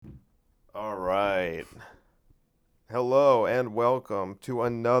All right. Hello and welcome to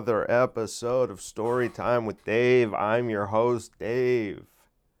another episode of Story Time with Dave. I'm your host, Dave.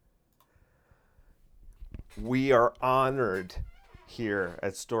 We are honored here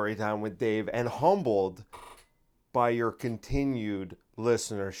at Story Time with Dave and humbled by your continued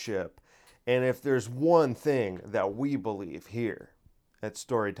listenership. And if there's one thing that we believe here at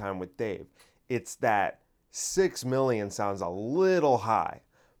Story Time with Dave, it's that 6 million sounds a little high,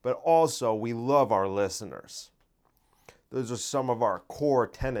 but also we love our listeners. Those are some of our core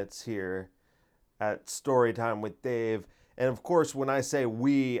tenets here at Storytime with Dave. And of course, when I say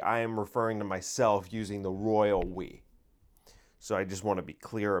we, I am referring to myself using the royal we. So I just want to be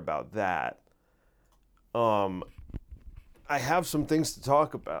clear about that. Um, I have some things to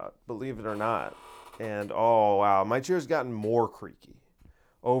talk about, believe it or not. And oh wow, my chair's gotten more creaky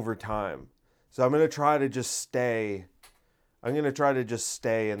over time. So I'm gonna try to just stay. I'm gonna try to just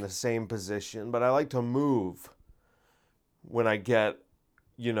stay in the same position, but I like to move when I get,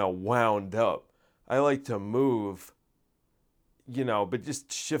 wound up. I like to move, but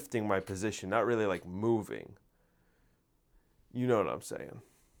just shifting my position, not really like moving. You know what I'm saying?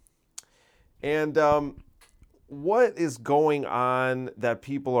 And what is going on that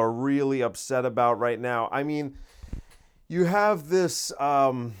people are really upset about right now? I mean, you have this,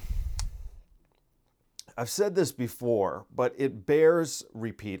 I've said this before, but it bears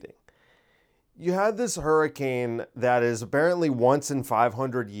repeating. You had this hurricane that is apparently once in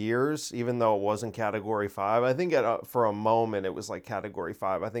 500 years, even though it wasn't category 5. I think for a moment it was like category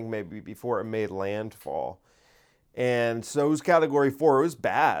 5. I think maybe before it made landfall. And so it was category 4. It was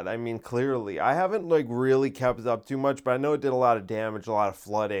bad. I mean, clearly. I haven't like really kept up too much, but I know it did a lot of damage, a lot of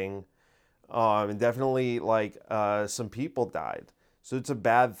flooding. And definitely like some people died. So it's a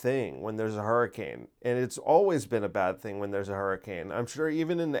bad thing when there's a hurricane. And it's always been a bad thing when there's a hurricane. I'm sure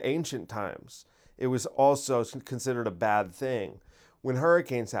even in the ancient times, it was also considered a bad thing when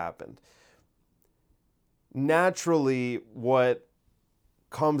hurricanes happened. Naturally, what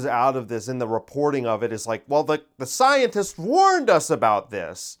comes out of this in the reporting of it is like, well, the scientists warned us about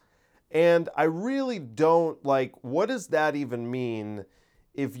this. And I really don't like, what does that even mean?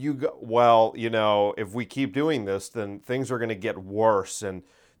 If you go, well, if we keep doing this, then things are going to get worse and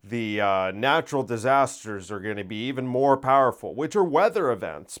the natural disasters are going to be even more powerful, which are weather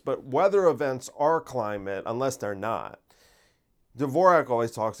events. But weather events are climate unless they're not. Dvorak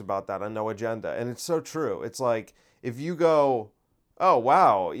always talks about that on No Agenda. And it's so true. It's like, if you go, oh,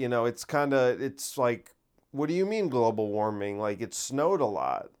 wow, it's like, what do you mean global warming? Like, it snowed a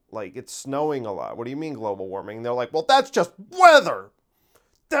lot. Like, it's snowing a lot. What do you mean global warming? And they're like, well, that's just weather.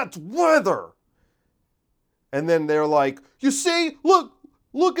 That's weather. And then they're like, you see, look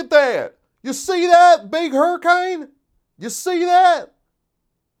at that. You see that big hurricane? You see that?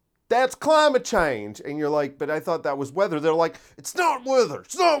 That's climate change. And you're like, but I thought that was weather. They're like, it's not weather.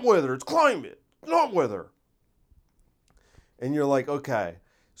 It's not weather. It's climate. It's not weather. And you're like, okay.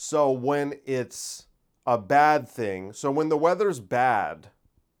 So when it's a bad thing, so when the weather's bad,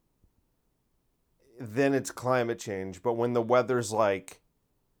 then it's climate change. But when the weather's like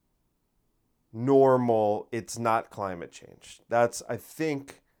normal, it's not climate change. That's, I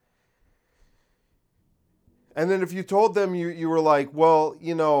think. And then if you told them, you were like, well,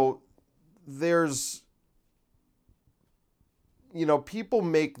 there's, people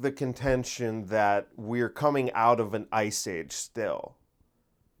make the contention that we're coming out of an ice age still.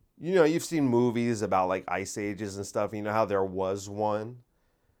 You've seen movies about like ice ages and stuff. You know how there was one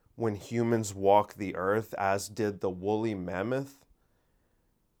when humans walked the earth, as did the woolly mammoth.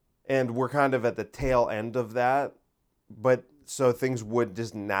 And we're kind of at the tail end of that. But so things would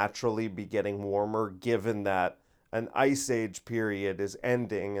just naturally be getting warmer given that an ice age period is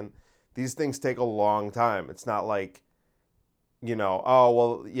ending. And these things take a long time. It's not like, oh,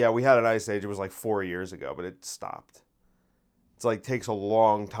 well, yeah, we had an ice age. It was like 4 years ago, but it stopped. It's like takes a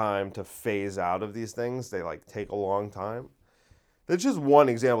long time to phase out of these things. They like take a long time. That's just one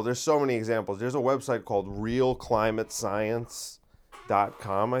example. There's so many examples. There's a website called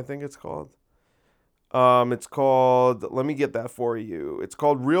realclimatescience.com, I think it's called. It's called, let me get that for you. It's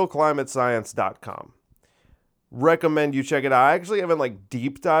called realclimatescience.com. Recommend you check it out. I actually haven't like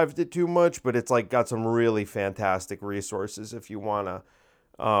deep dived it too much, but it's like got some really fantastic resources if you want to.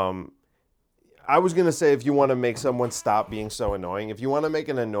 I was going to say if you want to make someone stop being so annoying. If you want to make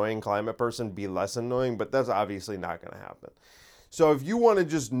an annoying climate person be less annoying, but that's obviously not going to happen. So if you want to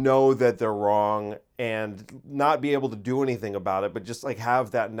just know that they're wrong and not be able to do anything about it, but just like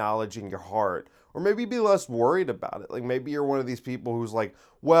have that knowledge in your heart, or maybe be less worried about it. Like maybe you're one of these people who's like,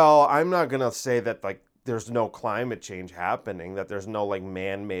 well, I'm not going to say that like there's no climate change happening, that there's no like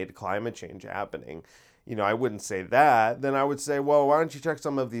man-made climate change happening. I wouldn't say that. Then I would say, well, why don't you check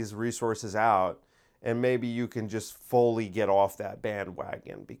some of these resources out, and maybe you can just fully get off that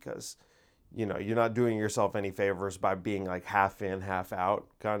bandwagon, because you're not doing yourself any favors by being like half in, half out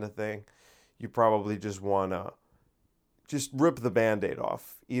kind of thing. You probably just want to just rip the Band-Aid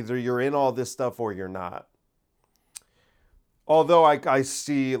off. Either you're in all this stuff or you're not. Although I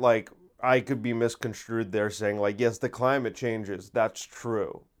see, like, I could be misconstrued there saying, like, yes, the climate changes. That's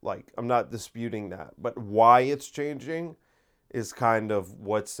true. Like, I'm not disputing that. But why it's changing is kind of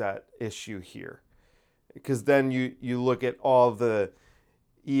what's at issue here. Because then you look at all the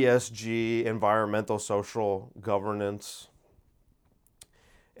ESG, environmental, social governance,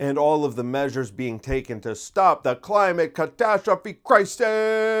 and all of the measures being taken to stop the climate catastrophe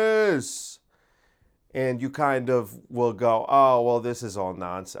crisis. And you kind of will go, oh, well, this is all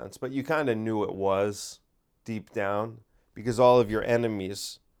nonsense. But you kind of knew it was deep down, because all of your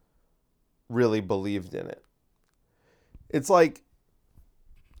enemies really believed in it. It's like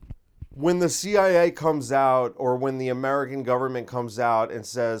when the CIA comes out, or when the American government comes out and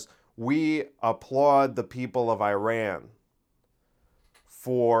says, we applaud the people of Iran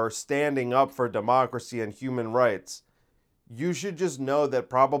for standing up for democracy and human rights. You should just know that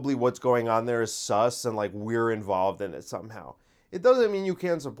probably what's going on there is sus, and like we're involved in it somehow. It doesn't mean you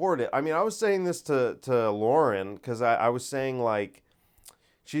can't support it. I mean, I was saying this to Lauren, because I was saying, like,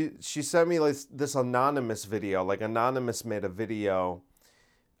 she sent me like this anonymous video. Like, Anonymous made a video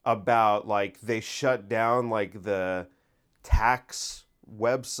about, like, they shut down like the tax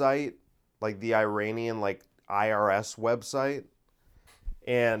website, like the Iranian like IRS website,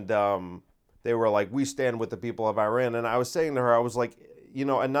 and they were like, we stand with the people of Iran. And I was saying to her, I was like,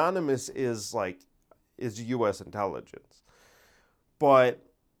 Anonymous is U.S. intelligence, but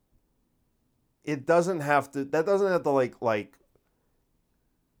it doesn't have to. That doesn't have to like.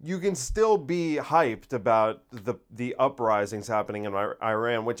 You can still be hyped about the uprisings happening in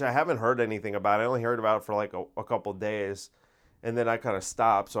Iran, which I haven't heard anything about. I only heard about it for like a couple days, and then I kind of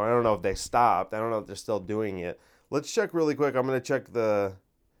stopped. So I don't know if they stopped. I don't know if they're still doing it. Let's check really quick. I'm going to check the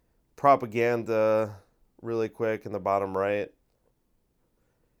propaganda really quick in the bottom right.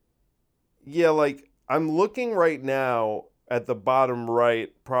 Yeah, like, I'm looking right now at the bottom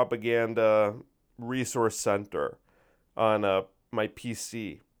right propaganda resource center on my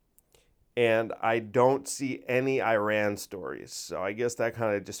PC, and I don't see any Iran stories. So I guess that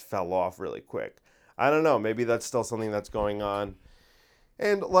kind of just fell off really quick. I don't know. Maybe that's still something that's going on.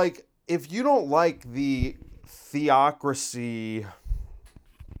 And, like, if you don't like the theocracy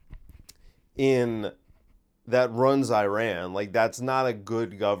in that runs Iran, like, that's not a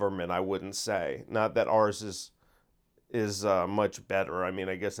good government, I wouldn't say. Not that ours is much better. I mean,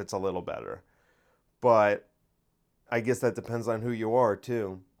 I guess it's a little better, but I guess that depends on who you are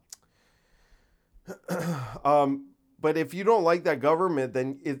too. But if you don't like that government,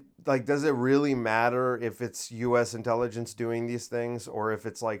 then does it really matter if it's U.S. intelligence doing these things, or if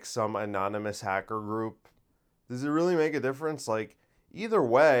it's like some anonymous hacker group? Does it really make a difference? Like, either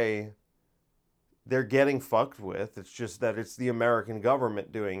way, they're getting fucked with. It's just that it's the American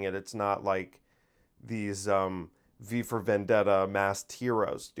government doing it. It's not like these V for Vendetta masked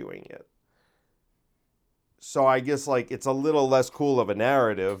heroes doing it. So I guess, like, it's a little less cool of a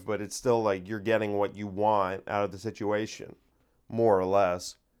narrative, but it's still like you're getting what you want out of the situation, more or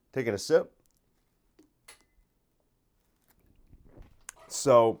less. Taking a sip.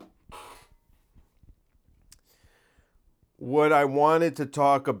 So what I wanted to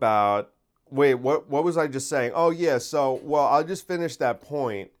talk about, wait, what was I just saying? Oh, yeah, so, well, I'll just finish that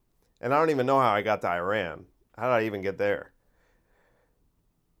point, and I don't even know how I got to Iran. How did I even get there?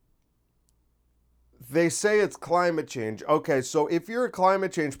 They say it's climate change. Okay, so if you're a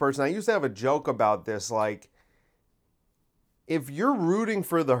climate change person, I used to have a joke about this, like, if you're rooting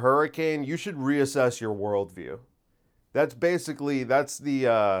for the hurricane, you should reassess your worldview. That's basically, that's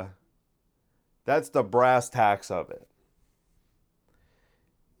the brass tacks of it.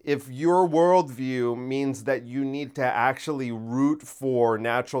 If your worldview means that you need to actually root for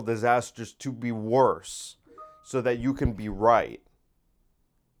natural disasters to be worse so that you can be right,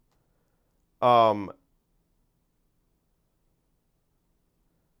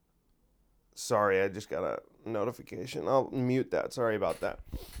 sorry, I just got a notification. I'll mute that. Sorry about that.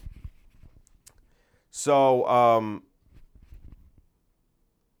 So,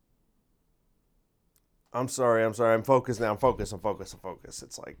 I'm sorry. I'm focused now. I'm focused.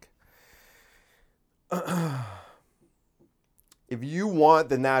 It's like, if you want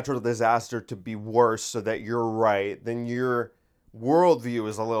the natural disaster to be worse so that you're right, then you're worldview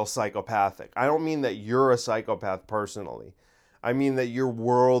is a little psychopathic. I don't mean that you're a psychopath personally. I mean that your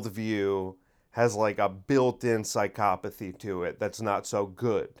worldview has like a built-in psychopathy to it that's not so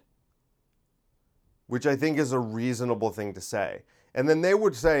good, which I think is a reasonable thing to say. And then they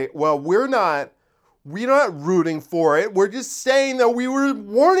would say, well, we're not rooting for it. We're just saying that we were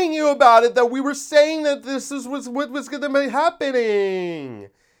warning you about it, that we were saying that this is what was going to be happening.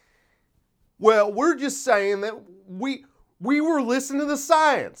 Well, we're just saying that we were listening to the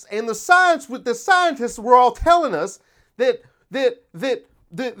science, and the scientists were all telling us that the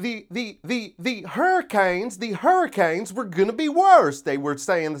hurricanes were going to be worse. They were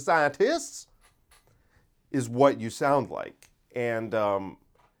saying, the scientists, is what you sound like. And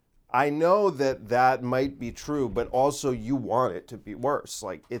I know that might be true, but also you want it to be worse.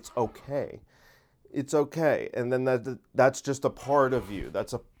 Like, it's okay. It's okay. And then that's just a part of you.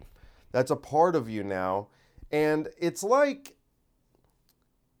 That's a part of you now. And it's like,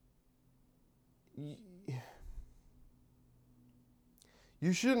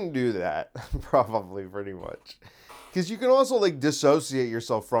 you shouldn't do that, probably, pretty much. Because you can also, like, dissociate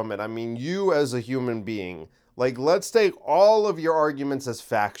yourself from it. I mean, you as a human being, like, let's take all of your arguments as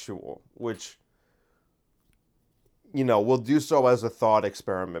factual, which, you know, we'll do so as a thought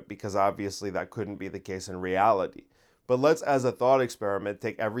experiment, because obviously that couldn't be the case in reality. But let's, as a thought experiment,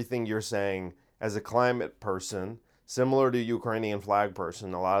 take everything you're saying as a climate person, similar to Ukrainian flag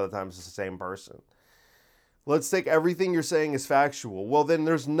person. A lot of the times it's the same person. Let's take everything you're saying as factual. Well, then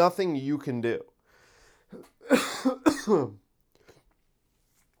there's nothing you can do.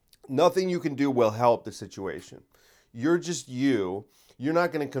 Nothing you can do will help the situation. You're just you. You're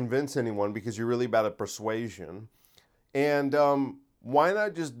not going to convince anyone because you're really bad at persuasion. And why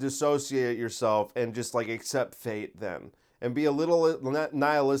not just dissociate yourself and just like accept fate then? And be a little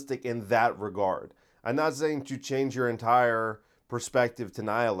nihilistic in that regard. I'm not saying to change your entire perspective to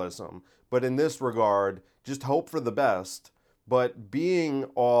nihilism, but in this regard, just hope for the best. But being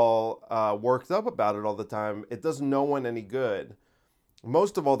all worked up about it all the time, it does no one any good.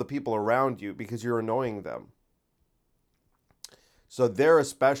 Most of all, the people around you, because you're annoying them. So they're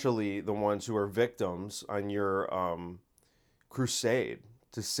especially the ones who are victims on your crusade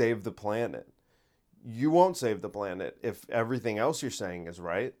to save the planet. You won't save the planet if everything else you're saying is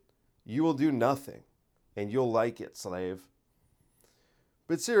right. You will do nothing, and you'll like it, slave.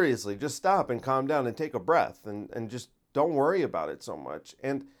 But seriously, just stop and calm down and take a breath and just don't worry about it so much.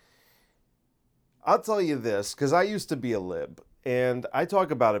 And I'll tell you this, because I used to be a lib, and I talk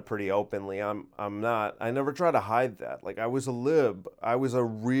about it pretty openly. I never try to hide that. Like, I was a lib. I was a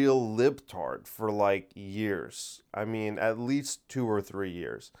real libtard for like years. I mean, at least 2 or 3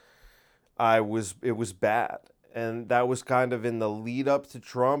 years. It was bad. And that was kind of in the lead up to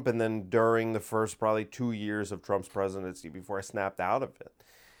Trump, and then during the first probably 2 years of Trump's presidency before I snapped out of it.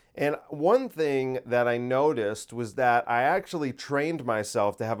 And one thing that I noticed was that I actually trained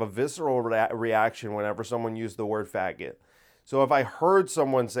myself to have a visceral reaction whenever someone used the word faggot. So if I heard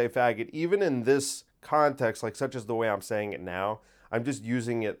someone say faggot, even in this context, like such as the way I'm saying it now, I'm just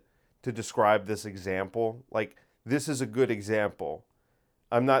using it to describe this example. Like, this is a good example.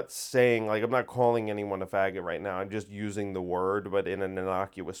 I'm not saying, like, I'm not calling anyone a faggot right now. I'm just using the word, but in an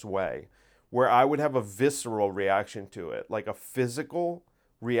innocuous way, where I would have a visceral reaction to it, like a physical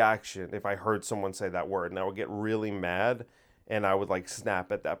reaction if I heard someone say that word, and I would get really mad, and I would like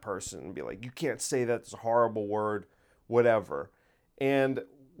snap at that person and be like, you can't say that, it's a horrible word, whatever. And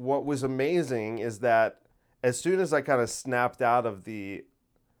what was amazing is that as soon as I kind of snapped out of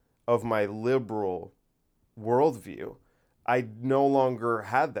my liberal worldview, I no longer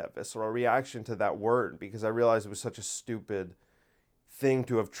had that visceral reaction to that word, because I realized it was such a stupid thing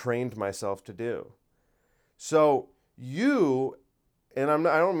to have trained myself to do. So you, and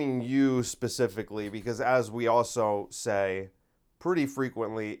I don't mean you specifically, because as we also say pretty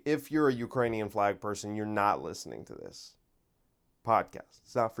frequently, if you're a Ukrainian flag person, you're not listening to this podcast.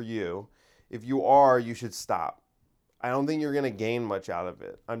 It's not for you. If you are, you should stop. I don't think you're going to gain much out of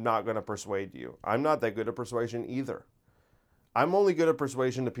it. I'm not going to persuade you. I'm not that good at persuasion either. I'm only good at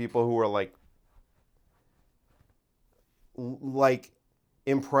persuasion to people who are like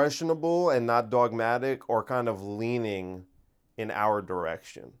impressionable and not dogmatic, or kind of leaning in our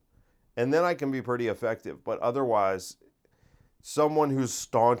direction. And then I can be pretty effective. But otherwise, someone who's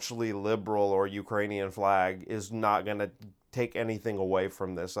staunchly liberal or Ukrainian flag is not going to take anything away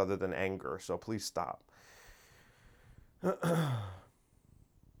from this other than anger. So please stop.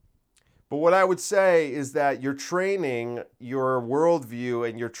 But what I would say is that your training, your worldview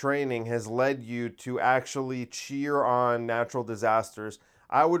and your training has led you to actually cheer on natural disasters.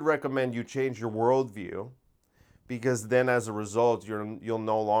 I would recommend you change your worldview, because then as a result, you'll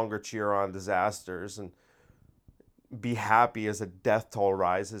no longer cheer on disasters and be happy as a death toll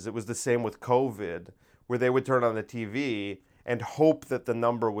rises. It was the same with COVID, where they would turn on the TV and hope that the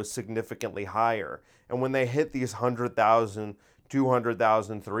number was significantly higher. And when they hit these 100,000,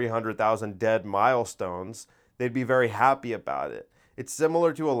 200,000, 300,000 dead milestones, they'd be very happy about it. It's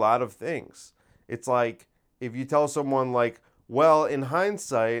similar to a lot of things. It's like if you tell someone like, well, in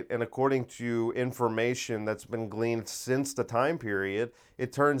hindsight, and according to information that's been gleaned since the time period,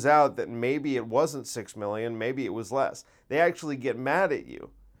 it turns out that maybe it wasn't 6 million, maybe it was less. They actually get mad at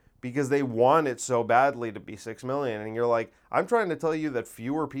you because they want it so badly to be 6 million. And you're like, I'm trying to tell you that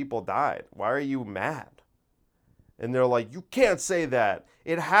fewer people died. Why are you mad? And they're like, you can't say that.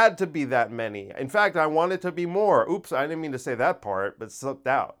 It had to be that many. In fact, I want it to be more. Oops, I didn't mean to say that part, but slipped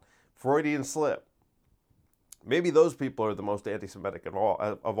out. Freudian slip. Maybe those people are the most anti-Semitic of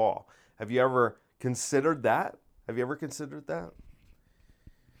all. Have you ever considered that? Have you ever considered that?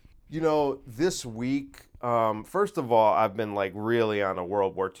 You know, this week, first of all, I've been like really on a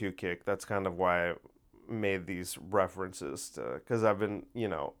World War II kick. That's kind of why I made these references because I've been,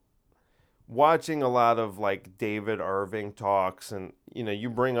 watching a lot of like David Irving talks, and you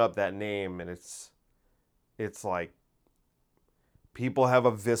bring up that name and it's like people have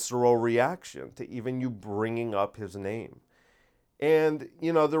a visceral reaction to even you bringing up his name. And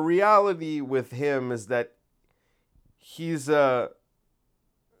the reality with him is that he's a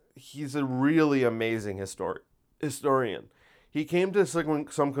really amazing historian. He came to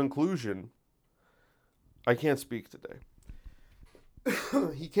some conclusion. I can't speak today.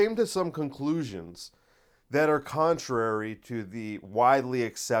 He came to some conclusions that are contrary to the widely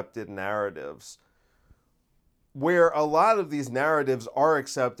accepted narratives, where a lot of these narratives are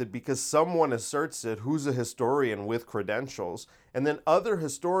accepted because someone asserts it who's a historian with credentials, and then other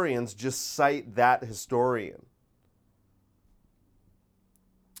historians just cite that historian.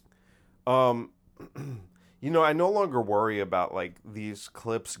 I no longer worry about like these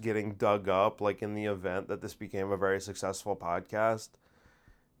clips getting dug up, like in the event that this became a very successful podcast.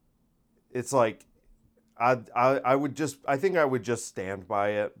 It's like, I think I would just stand by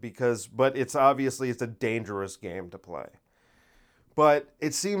it but it's a dangerous game to play. But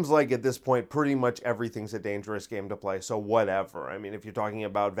it seems like at this point, pretty much everything's a dangerous game to play. So whatever. I mean, if you're talking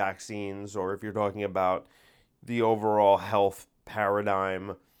about vaccines or if you're talking about the overall health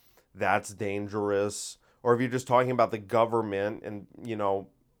paradigm, that's dangerous. Or if you're just talking about the government and,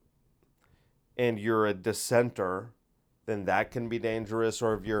 and you're a dissenter, then that can be dangerous.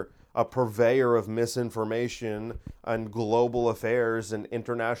 Or if you're a purveyor of misinformation on global affairs and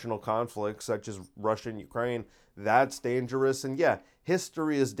international conflicts such as Russia and Ukraine, that's dangerous. And yeah,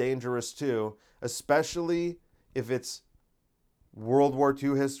 history is dangerous too, especially if it's World War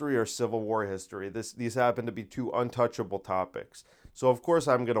II history or Civil War history. These happen to be two untouchable topics. So of course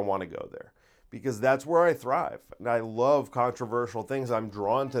I'm going to want to go there because that's where I thrive. And I love controversial things. I'm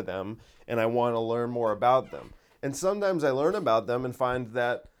drawn to them and I want to learn more about them. And sometimes I learn about them and find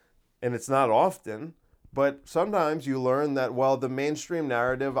that, and it's not often, but sometimes you learn that, well, the mainstream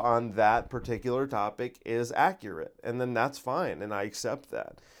narrative on that particular topic is accurate, and then that's fine, and I accept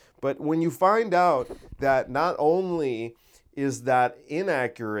that. But when you find out that not only is that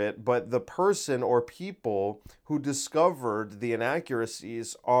inaccurate, but the person or people who discovered the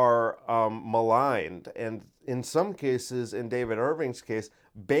inaccuracies are maligned, and in some cases, in David Irving's case,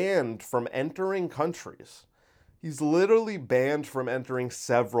 banned from entering countries. He's literally banned from entering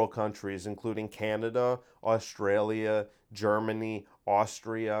several countries, including Canada, Australia, Germany,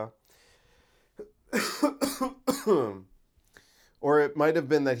 Austria. Or it might have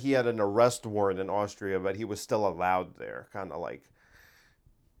been that he had an arrest warrant in Austria, but he was still allowed there, kind of like,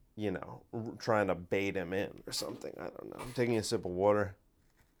 trying to bait him in or something. I don't know. I'm taking a sip of water.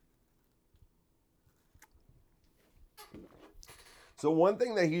 So one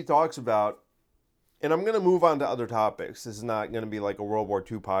thing that he talks about, and I'm going to move on to other topics. This is not going to be like a World War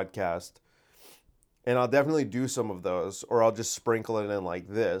II podcast. And I'll definitely do some of those, or I'll just sprinkle it in like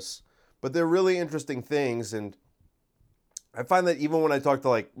this. But they're really interesting things. And I find that even when I talk to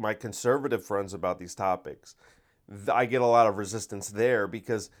like my conservative friends about these topics, I get a lot of resistance there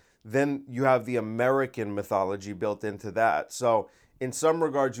because then you have the American mythology built into that. So in some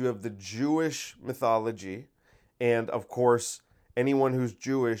regards, you have the Jewish mythology. And of course, anyone who's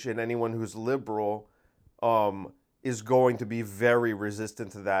Jewish and anyone who's liberal is going to be very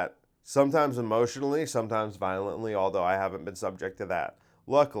resistant to that. Sometimes emotionally, sometimes violently, although I haven't been subject to that,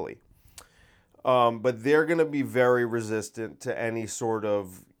 luckily. But they're going to be very resistant to any sort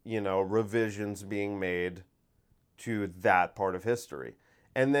of, revisions being made to that part of history.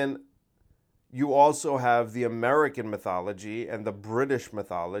 And then, You also have the American mythology and the British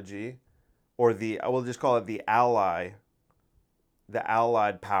mythology, or I will just call it the Allied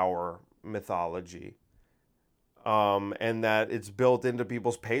power mythology. And that it's built into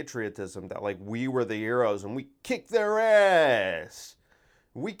people's patriotism that like we were the heroes and we kicked their ass.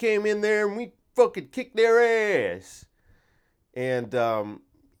 We came in there and we fucking kicked their ass. And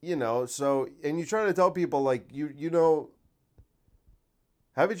so and you try to tell people like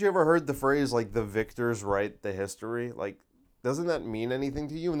haven't you ever heard the phrase like the victors write the history? Like, doesn't that mean anything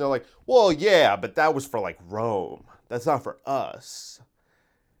to you? And they're like, well, yeah, but that was for like Rome. That's not for us.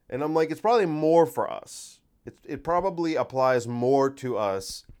 And I'm like, it's probably more for us. It probably applies more to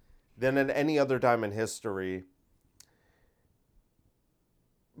us than at any other time in history.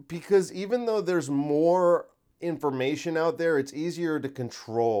 Because even though there's more information out there, it's easier to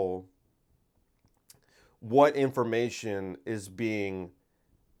control what information is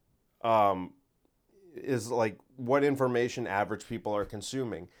like what information average people are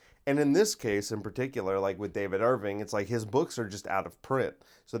consuming. And in this case in particular, like with David Irving, it's like his books are just out of print.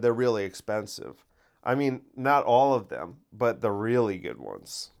 So they're really expensive. I mean, not all of them, but the really good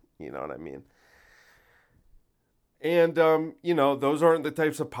ones. You know what I mean? And, those aren't the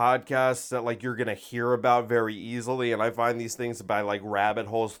types of podcasts that like you're going to hear about very easily. And I find these things by like rabbit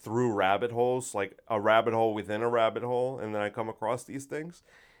holes through rabbit holes, like a rabbit hole within a rabbit hole. And then I come across these things.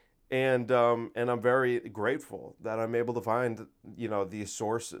 And I'm very grateful that I'm able to find, these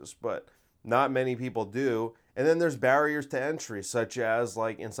sources, but not many people do. And then there's barriers to entry, such as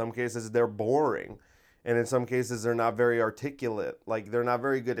like in some cases they're boring. And in some cases they're not very articulate. Like they're not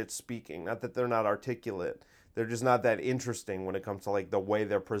very good at speaking. Not that they're not articulate. They're just not that interesting when it comes to like the way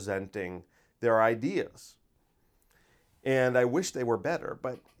they're presenting their ideas. And I wish they were better,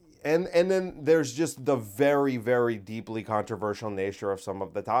 but and then there's just the very, very deeply controversial nature of some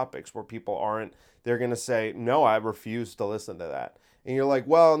of the topics where they're going to say, no, I refuse to listen to that. And you're like,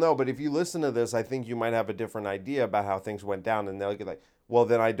 well, no, but if you listen to this, I think you might have a different idea about how things went down. And they'll get like, well,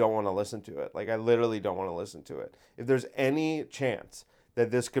 then I don't want to listen to it. Like, I literally don't want to listen to it. If there's any chance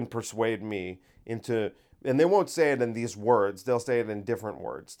that this can persuade me into, and they won't say it in these words, they'll say it in different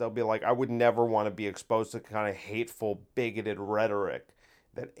words. They'll be like, I would never want to be exposed to kind of hateful, bigoted rhetoric,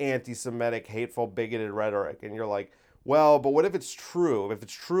 that anti-Semitic, hateful, bigoted rhetoric. And you're like, well, but what if it's true? If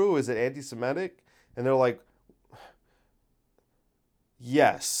it's true, is it anti-Semitic? And they're like,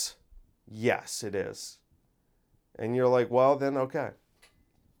 yes, it is. And you're like, well, then okay.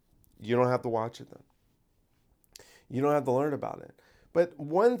 You don't have to watch it then. You don't have to learn about it. But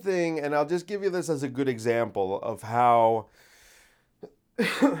one thing, and I'll just give you this as a good example of how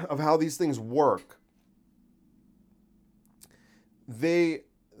these things work.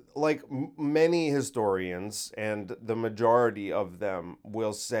 Many historians, and the majority of them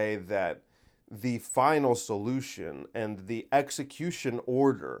will say that the final solution and the execution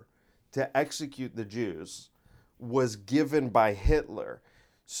order to execute the Jews was given by Hitler.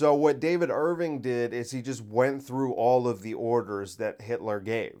 So what David Irving did is he just went through all of the orders that Hitler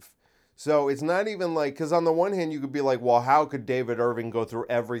gave. So it's not even like, because on the one hand you could be like, well, how could David Irving go through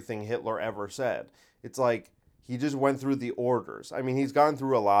everything Hitler ever said? It's like, he just went through the orders. I mean, he's gone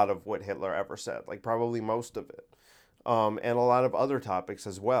through a lot of what Hitler ever said, like probably most of it, and a lot of other topics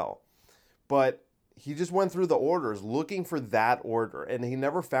as well. But he just went through the orders looking for that order, and he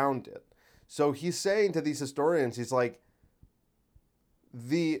never found it. So he's saying to these historians, he's like,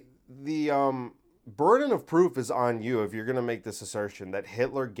 the burden of proof is on you if you're going to make this assertion that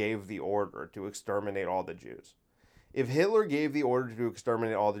Hitler gave the order to exterminate all the Jews. If Hitler gave the order to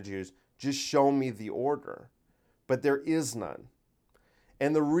exterminate all the Jews, just show me the order. But there is none.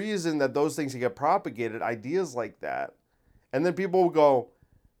 And the reason that those things get propagated, ideas like that, and then people will go,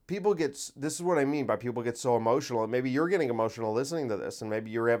 this is what I mean by people get so emotional, and maybe you're getting emotional listening to this, and maybe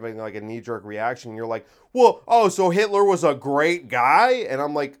you're having like a knee-jerk reaction, and you're like, well, so Hitler was a great guy? And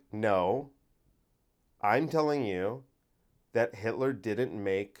I'm like, no. I'm telling you that Hitler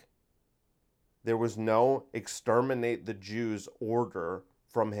there was no exterminate the Jews order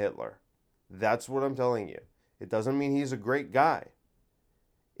from Hitler. That's what I'm telling you. It doesn't mean he's a great guy.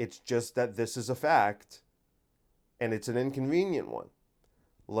 It's just that this is a fact, and it's an inconvenient one.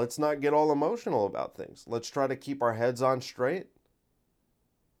 Let's not get all emotional about things. Let's try to keep our heads on straight.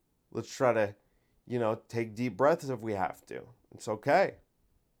 Let's try to, take deep breaths if we have to. It's okay.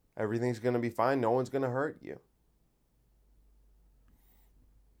 Everything's going to be fine. No one's going to hurt you.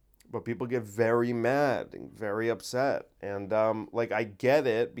 But people get very mad and very upset. And, I get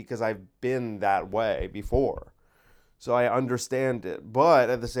it because I've been that way before. So I understand it. But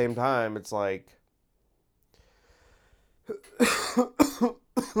at the same time, it's like,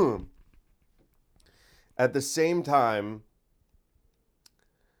 at the same time,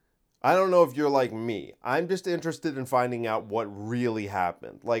 I don't know if you're like me. I'm just interested in finding out what really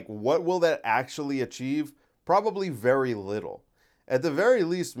happened. Like, what will that actually achieve? Probably very little. At the very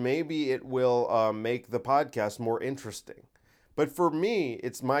least, maybe it will make the podcast more interesting. But for me,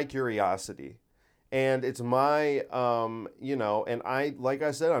 it's my curiosity. And it's my, and like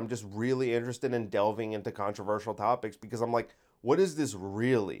I said, I'm just really interested in delving into controversial topics because I'm like, what is this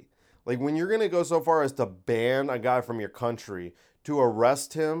really? Like, when you're going to go so far as to ban a guy from your country, to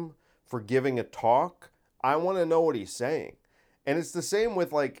arrest him for giving a talk, I want to know what he's saying. And it's the same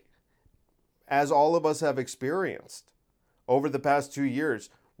with, like, as all of us have experienced over the past 2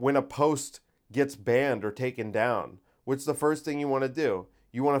 years, when a post gets banned or taken down, what's the first thing you want to do?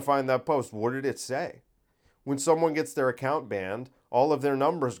 You want to find that post. What did it say? When someone gets their account banned, all of their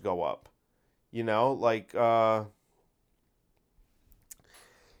numbers go up. Highwire,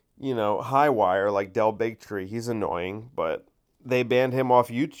 like Del Bigtree, he's annoying, but they banned him off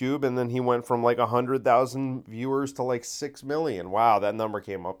YouTube, and then he went from like 100,000 viewers to like 6 million. Wow, that number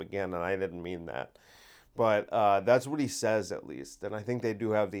came up again, and I didn't mean that. But that's what he says, at least. And I think they do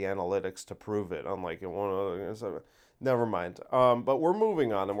have the analytics to prove it, unlike in one other. Never mind. But we're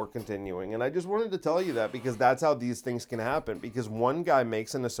moving on and we're continuing. And I just wanted to tell you that because that's how these things can happen. Because one guy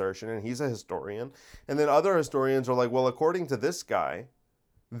makes an assertion and he's a historian. And then other historians are like, well, according to this guy,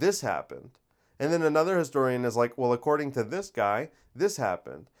 this happened. And then another historian is like, well, according to this guy, this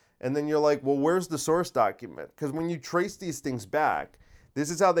happened. And then you're like, well, where's the source document? Because when you trace these things back, this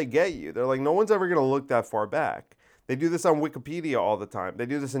is how they get you. They're like, no one's ever going to look that far back. They do this on Wikipedia all the time. They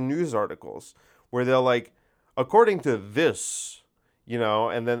do this in news articles where they're like, according to this,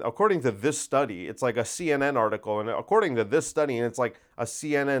 and then according to this study, it's like a CNN article. And according to this study, and it's like a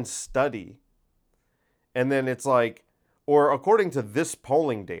CNN study. And then it's like, or according to this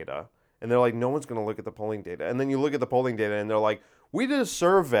polling data. And they're like, no one's going to look at the polling data. And then you look at the polling data and they're like, we did a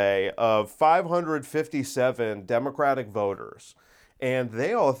survey of 557 Democratic voters. And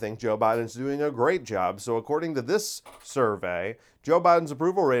they all think Joe Biden's doing a great job. So according to this survey, Joe Biden's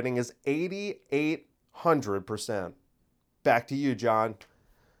approval rating is 8,800%. Back to you, John.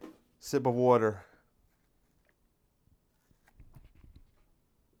 Sip of water.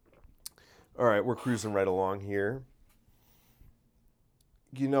 All right, we're cruising right along here.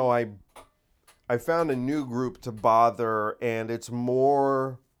 I found a new group to bother, and it's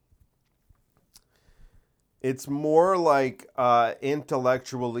more like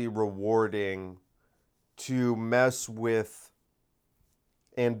intellectually rewarding to mess with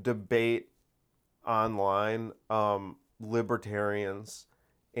and debate online libertarians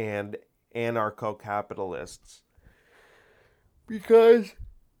and anarcho-capitalists, because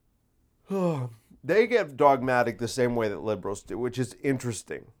they get dogmatic the same way that liberals do, which is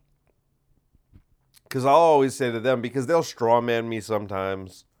interesting. Because I'll always say to them, because they'll strawman me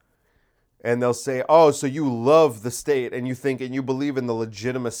sometimes, and they'll say, oh, so you love the state and you think and you believe in the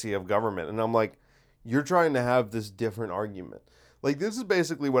legitimacy of government. And I'm like, you're trying to have this different argument. Like, this is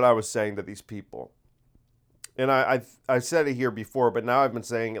basically what I was saying to these people. And I've said it here before, but now I've been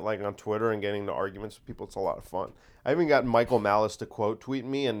saying it like on Twitter and getting into arguments with people. It's a lot of fun. I even got Michael Malice to quote tweet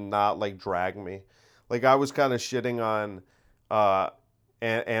me and not like drag me. Like, I was kind of shitting on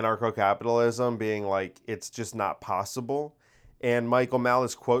anarcho-capitalism, being like, it's just not possible. And Michael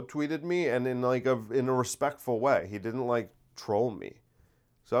Malice quote tweeted me, and in a respectful way. He didn't like troll me.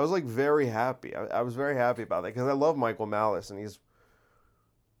 So I was like very happy. I was very happy about that because I love Michael Malice, and he's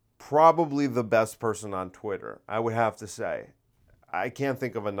probably the best person on Twitter, I would have to say. I can't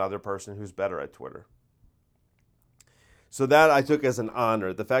think of another person who's better at Twitter. So that I took as an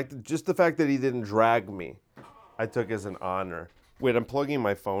honor. The fact that he didn't drag me, I took as an honor. Wait, I'm plugging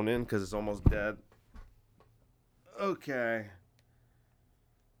my phone in because it's almost dead. Okay.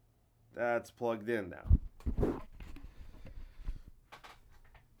 That's plugged in now.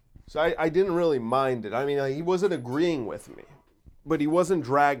 So I didn't really mind it. I mean, he wasn't agreeing with me, but he wasn't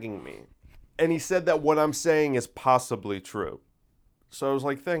dragging me. And he said that what I'm saying is possibly true. So I was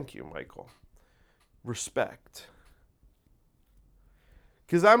like, thank you, Michael. Respect.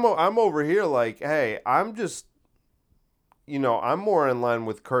 Because I'm over here like, hey, I'm just, I'm more in line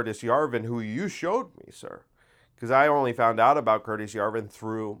with Curtis Yarvin, who you showed me, sir. Because I only found out about Curtis Yarvin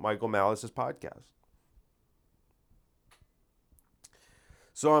through Michael Malice's podcast.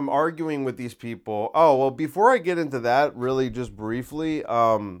 So I'm arguing with these people. Oh, well, before I get into that, really just briefly,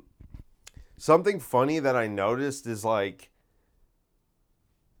 something funny that I noticed is like,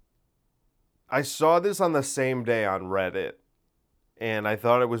 I saw this on the same day on Reddit, and I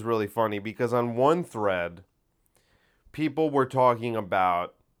thought it was really funny because on one thread, people were talking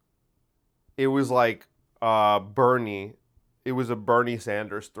about, it was like Bernie. It was a Bernie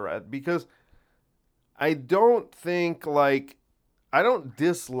Sanders thread because I don't think I don't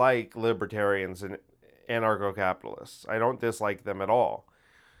dislike libertarians and anarcho-capitalists. I don't dislike them at all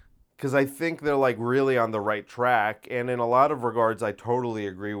because I think they're really on the right track, and in a lot of regards I totally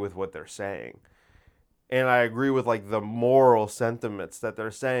agree with what they're saying. And I agree with the moral sentiments that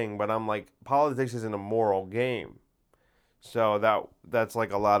they're saying, but I'm politics isn't a moral game. So that's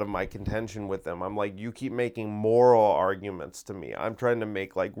a lot of my contention with them. I'm you keep making moral arguments to me. I'm trying to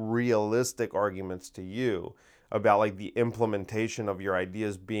make realistic arguments to you about the implementation of your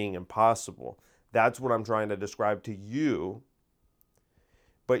ideas being impossible. That's what I'm trying to describe to you.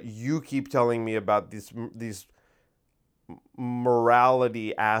 But you keep telling me about these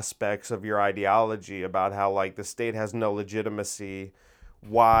morality aspects of your ideology, about how the state has no legitimacy.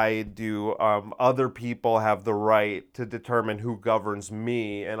 Why do other people have the right to determine who governs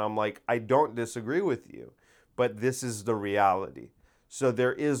me? And I'm I don't disagree with you, but this is the reality. So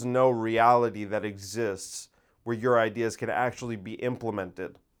there is no reality that exists where your ideas can actually be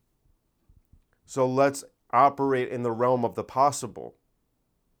implemented. So let's operate in the realm of the possible.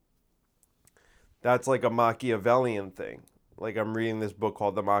 That's a Machiavellian thing. I'm reading this book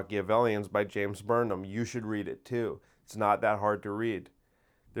called The Machiavellians by James Burnham. You should read it too. It's not that hard to read.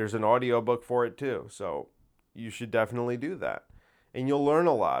 There's an audiobook for it too, so you should definitely do that. And you'll learn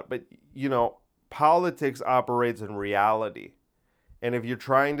a lot. But, politics operates in reality. And if you're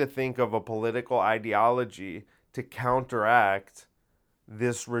trying to think of a political ideology to counteract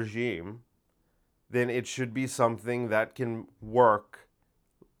this regime, then it should be something that can work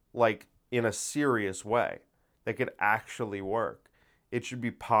in a serious way, that could actually work. It should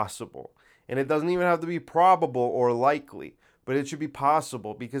be possible. And it doesn't even have to be probable or likely, but it should be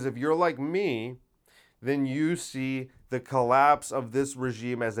possible, because if you're like me, then you see the collapse of this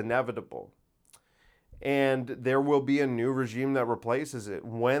regime as inevitable. And there will be a new regime that replaces it.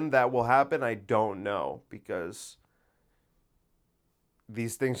 When that will happen, I don't know, because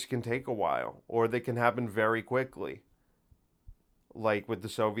these things can take a while, or they can happen very quickly, like with the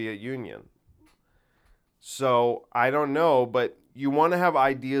Soviet Union. So I don't know, but you want to have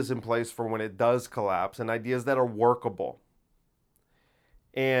ideas in place for when it does collapse, and ideas that are workable.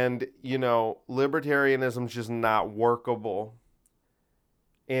 And, libertarianism is just not workable.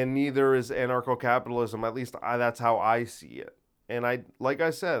 And neither is anarcho-capitalism. At least that's how I see it. And I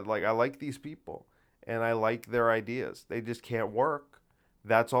said, I like these people. And I like their ideas. They just can't work.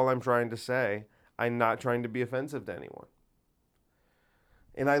 That's all I'm trying to say. I'm not trying to be offensive to anyone.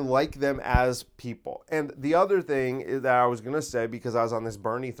 And I like them as people. And the other thing is that I was going to say, because I was on this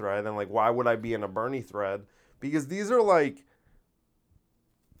Bernie thread, and why would I be in a Bernie thread? Because these are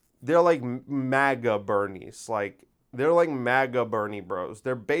they're MAGA Bernies. They're MAGA Bernie bros.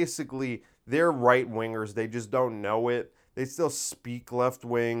 They're right wingers. They just don't know it. They still speak left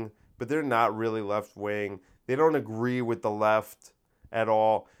wing, but they're not really left wing. They don't agree with the left at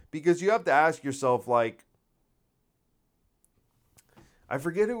all. Because you have to ask yourself, I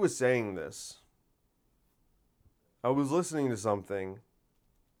forget who was saying this. I was listening to something.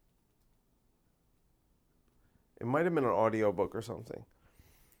 It might have been an audiobook or something.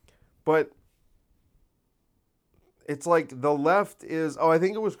 But it's the left is... Oh, I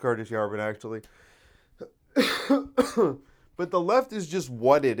think it was Curtis Yarvin, actually. But the left is just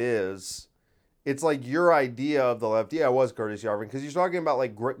what it is. It's your idea of the left. Yeah, it was Curtis Yarvin. Because you're talking about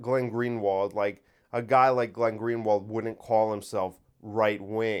Glenn Greenwald. A guy like Glenn Greenwald wouldn't call himself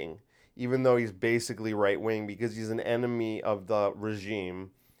right-wing, even though he's basically right-wing, because he's an enemy of the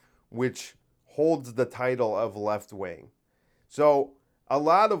regime, which holds the title of left-wing. So a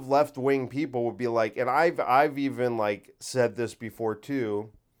lot of left-wing people would be and I've even said this before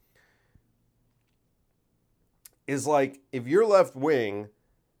too, is if you're left-wing,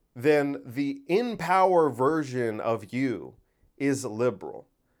 then the in-power version of you is liberal.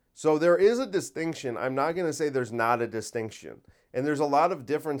 So there is a distinction. I'm not going to say there's not a distinction. And there's a lot of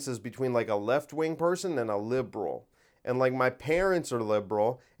differences between a left-wing person and a liberal. And my parents are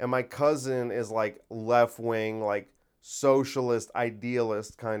liberal, and my cousin is left-wing, socialist,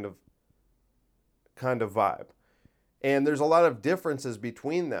 idealist kind of vibe. And there's a lot of differences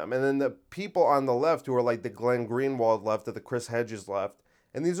between them. And then the people on the left who are the Glenn Greenwald left or the Chris Hedges left,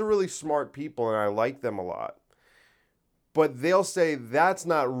 and these are really smart people, and I like them a lot. But they'll say that's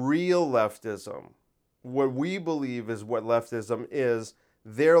not real leftism. What we believe is what leftism is.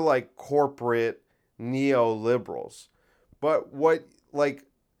 They're corporate neoliberals. But what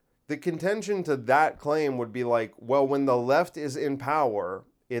the contention to that claim would be well, when the left is in power,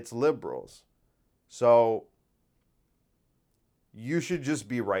 it's liberals. So you should just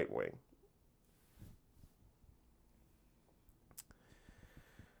be right wing.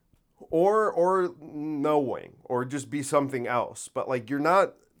 or knowing, or just be something else. But like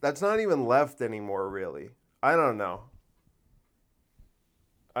that's not even left anymore, really. I don't know.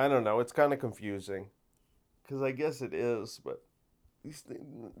 It's kind of confusing, because I guess it is, but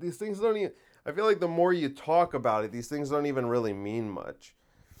these things don't even. I feel like the more you talk about it, these things don't even really mean much.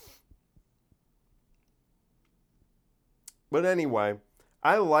 But anyway,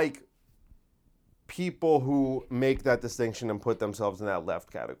 I like people who make that distinction and put themselves in that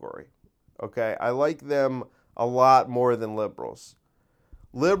left category. Okay? I like them a lot more than liberals.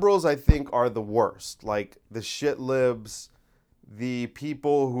 Liberals, I think, are the worst. Like the shit libs, the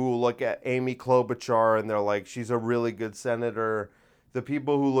people who look at Amy Klobuchar and they're like, she's a really good senator. The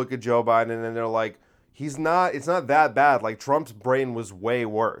people who look at Joe Biden and they're like, it's not that bad. Like Trump's brain was way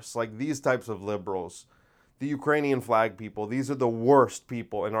worse. Like these types of liberals, the Ukrainian flag people, these are the worst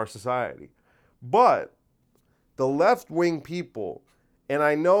people in our society. But the left-wing people, and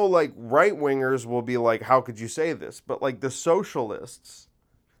I know like right-wingers will be like, how could you say this? But like the socialists,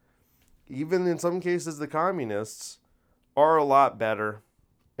 even in some cases the communists, are a lot better.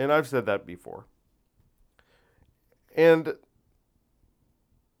 And I've said that before. And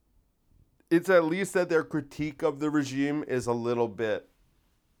it's at least that their critique of the regime is like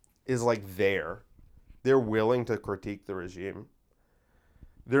there. They're willing to critique the regime.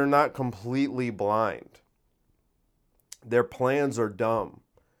 They're not completely blind. Their plans are dumb,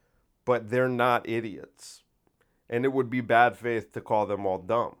 but they're not idiots. And it would be bad faith to call them all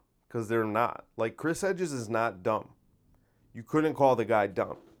dumb, because they're not. Like Chris Hedges is not dumb. You couldn't call the guy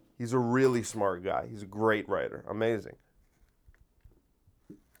dumb. He's a really smart guy. He's a great writer. Amazing.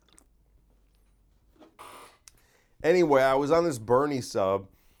 Anyway, I was on this Bernie sub,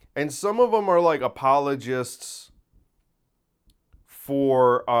 and some of them are like apologists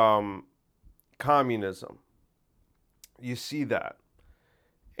for communism. You see that.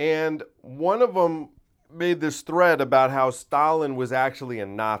 And one of them made this thread about how Stalin was actually a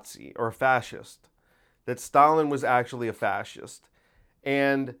Nazi or a fascist. That Stalin was actually a fascist.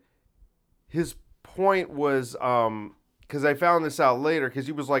 And his point was, because I found this out later, because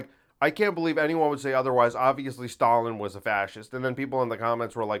he was like, I can't believe anyone would say otherwise. Obviously, Stalin was a fascist. And then people in the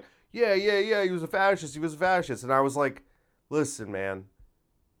comments were like, yeah, he was a fascist. He was a fascist. And I was like, listen, man,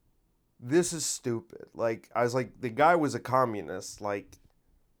 this is stupid. Like, I was like, the guy was a communist. Like,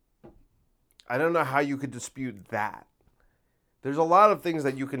 I don't know how you could dispute that. There's a lot of things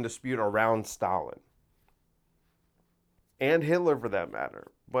that you can dispute around Stalin. And Hitler, for that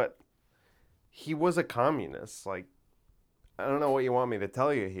matter. But he was a communist. Like, I don't know what you want me to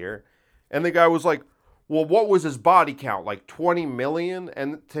tell you here. And the guy was like, well, what was his body count? Like 20 million?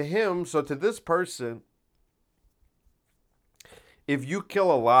 And to him, so to this person, if you kill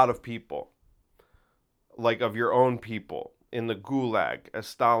a lot of people, like of your own people, in the gulag, as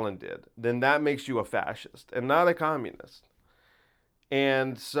Stalin did, then that makes you a fascist and not a communist.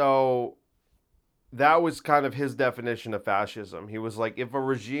 And so that was kind of his definition of fascism. He was like, if a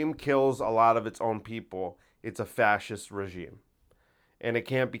regime kills a lot of its own people, it's a fascist regime. And it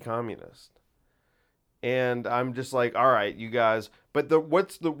can't be communist. And I'm just like, all right, you guys, but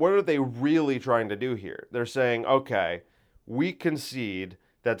what are they really trying to do here? They're saying, okay, we concede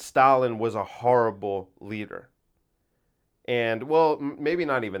that Stalin was a horrible leader. And well, maybe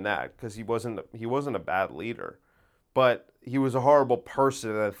not even that, because he wasn't a bad leader, but he was a horrible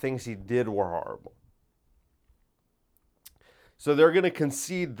person, and the things he did were horrible. So they're going to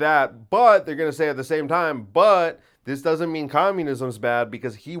concede that, but they're going to say at the same time, but this doesn't mean communism's bad,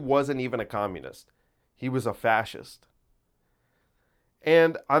 because he wasn't even a communist. He was a fascist.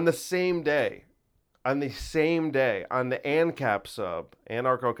 And on the same day, on the ANCAP sub,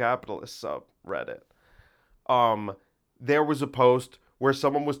 anarcho-capitalist subreddit, there was a post where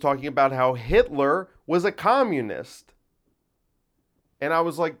someone was talking about how Hitler was a communist. And I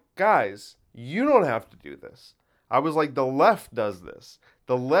was like, guys, you don't have to do this. I was like, the left does this.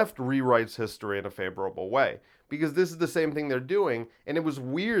 The left rewrites history in a favorable way, because this is the same thing they're doing. And it was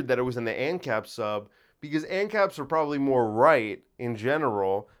weird that it was in the ANCAP sub, because ANCAPs are probably more right in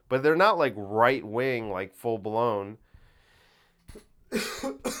general, but they're not like right wing, like full blown.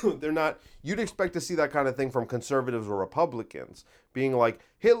 They're not. You'd expect to see that kind of thing from conservatives or Republicans, being like,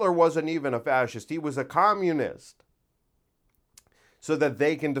 Hitler wasn't even a fascist, he was a communist. So that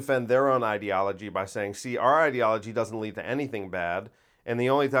they can defend their own ideology by saying, see, our ideology doesn't lead to anything bad, and the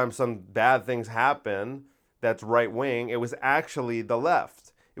only time some bad things happen that's right wing, it was actually the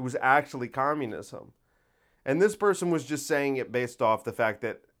left. It was actually communism. And this person was just saying it based off the fact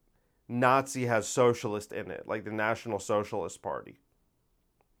that Nazi has socialist in it, like the National Socialist Party.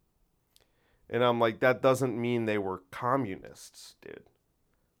 And I'm like, that doesn't mean they were communists, dude.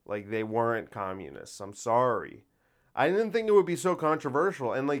 Like, they weren't communists. I'm sorry. I didn't think it would be so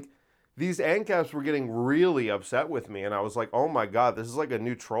controversial. And, like, these ANCAPs were getting really upset with me. And I was like, oh my God, this is like a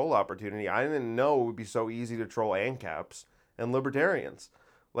new troll opportunity. I didn't know it would be so easy to troll ANCAPs and libertarians.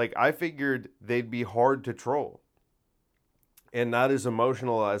 Like, I figured they'd be hard to troll and not as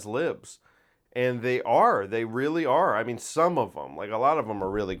emotional as libs. And they are. They really are. I mean, some of them, like a lot of them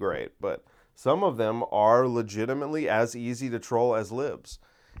are really great, but some of them are legitimately as easy to troll as libs.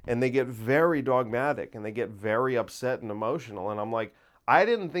 And they get very dogmatic and they get very upset and emotional. And I'm like, I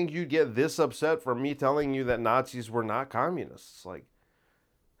didn't think you'd get this upset from me telling you that Nazis were not communists. Like,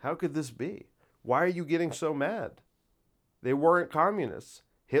 how could this be? Why are you getting so mad? They weren't communists.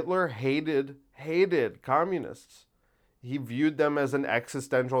 Hitler hated communists. He viewed them as an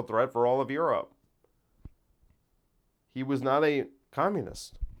existential threat for all of Europe. He was not a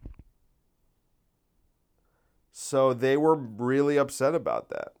communist. So they were really upset about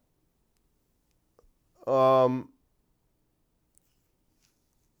that.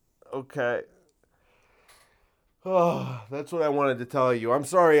 Okay. Oh, that's what I wanted to tell you. I'm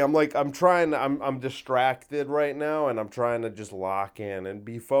sorry. I'm distracted right now and I'm trying to just lock in and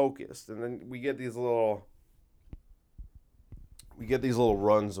be focused. And then we get these little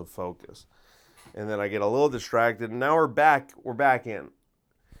runs of focus. And then I get a little distracted and now we're back in.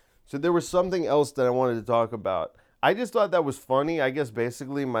 So there was something else that I wanted to talk about. I just thought that was funny. I guess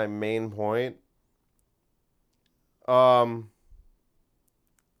basically my main point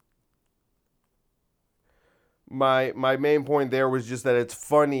my main point there was just that it's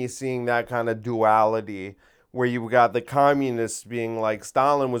funny seeing that kind of duality where you've got the communists being like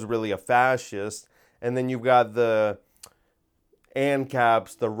Stalin was really a fascist, and then you've got the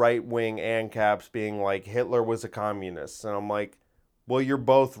ANCAPs, the right-wing ANCAPs being like Hitler was a communist. And I'm like, well, you're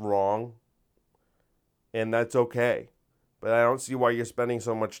both wrong, and that's okay. But I don't see why you're spending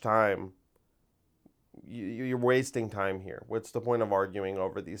so much time. You're wasting time here. What's the point of arguing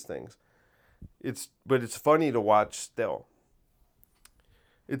over these things? But it's funny to watch still.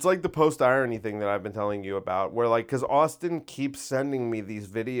 It's like the post-irony thing that I've been telling you about, where like, because Austin keeps sending me these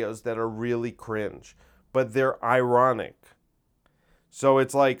videos that are really cringe, but they're ironic. So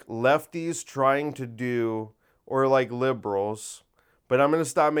it's like lefties trying to do, or like liberals, but I'm going to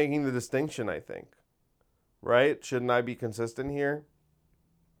stop making the distinction, I think. Right? Shouldn't I be consistent here?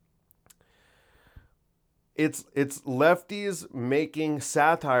 It's lefties making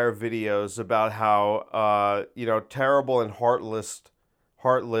satire videos about how terrible and heartless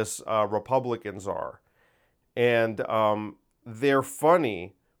Republicans are, and they're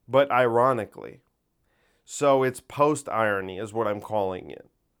funny, but ironically. So it's post-irony is what I'm calling it.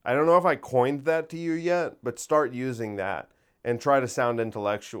 I don't know if I coined that to you yet, but start using that and try to sound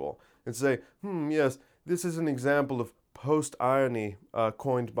intellectual and say, yes, this is an example of post-irony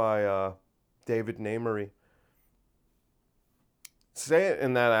coined by David Namery. Say it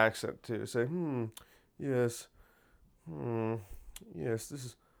in that accent too. Say, yes, yes, this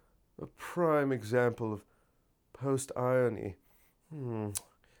is a prime example of post-irony. It's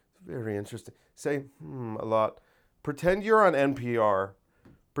very interesting. Say, a lot. Pretend you're on NPR.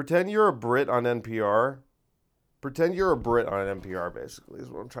 Pretend you're a Brit on NPR. Pretend you're a Brit on NPR, basically, is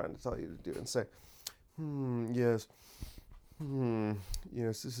what I'm trying to tell you to do. And say, yes,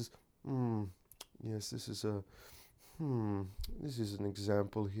 yes, this is, yes, this is a, this is an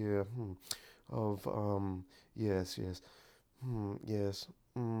example here of yes, yes, yes,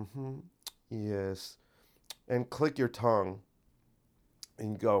 yes, and click your tongue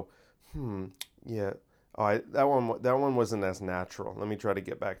and go, yeah. Oh, that one wasn't as natural. Let me try to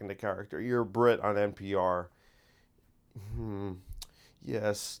get back into character. You're a Brit on NPR.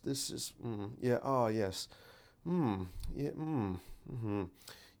 Yes, this is yeah. Oh, yes. Yeah.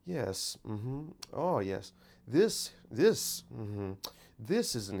 Yes. Oh, yes. This is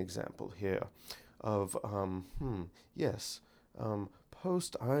an example here of yes,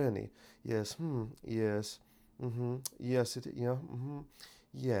 post irony. Yes. Yes. Yes. It. Yeah.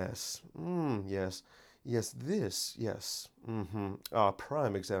 Yes. Yes. Yes. This. Yes.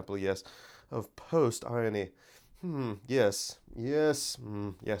 Prime example. Yes, of post irony. Yes. Yes.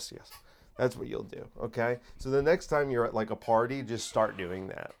 Yes. Yes. That's what you'll do, okay? So the next time you're at like a party, just start doing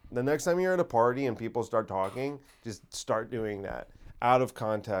that. The next time you're at a party and people start talking, just start doing that. Out of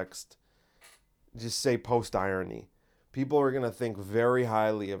context, just say post-irony. People are going to think very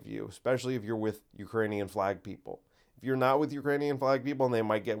highly of you, especially if you're with Ukrainian flag people. If you're not with Ukrainian flag people, they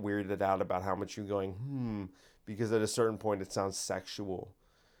might get weirded out about how much you're going, because at a certain point it sounds sexual.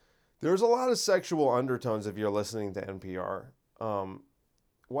 There's a lot of sexual undertones if you're listening to NPR.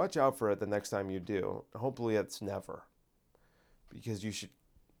 Watch out for it the next time you do. Hopefully it's never. Because you should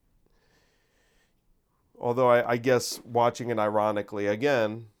Although I guess watching it ironically,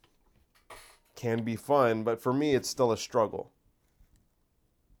 again, can be fun, but for me, it's still a struggle.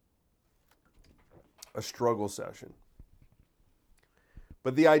 A struggle session.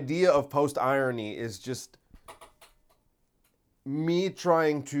 But the idea of post-irony is just me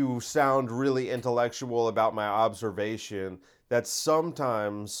trying to sound really intellectual about my observation that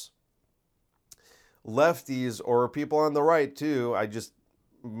sometimes lefties, or people on the right too,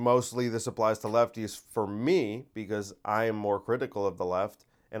 mostly this applies to lefties for me because I am more critical of the left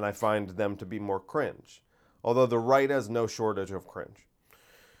and I find them to be more cringe. Although the right has no shortage of cringe.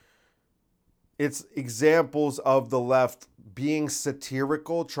 It's examples of the left being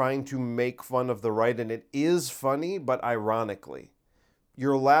satirical, trying to make fun of the right, and it is funny, but ironically.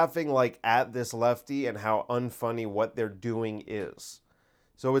 You're laughing like at this lefty and how unfunny what they're doing is.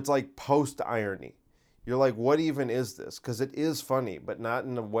 So it's like post-irony. You're like, what even is this? Because it is funny, but not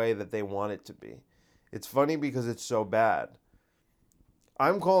in a way that they want it to be. It's funny because it's so bad.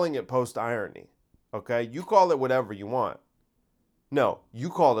 I'm calling it post-irony, okay? You call it whatever you want. No, you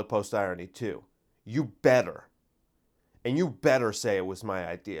call it post-irony too. You better. And you better say it was my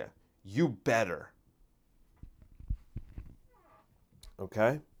idea. You better.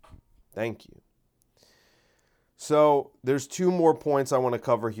 Okay? Thank you. So there's two more points I want to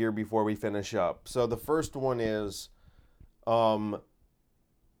cover here before we finish up. So the first one is I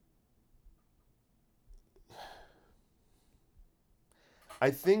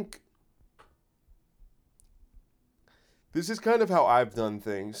think this is kind of how I've done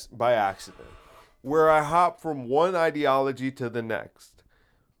things by accident, where I hop from one ideology to the next.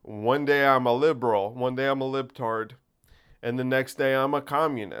 One day I'm a liberal, one day I'm a libtard, and the next day I'm a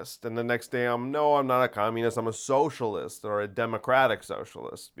communist, and the next day I'm not a communist, I'm a socialist or a democratic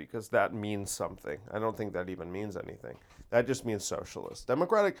socialist, because that means something. I don't think that even means anything. That just means socialist.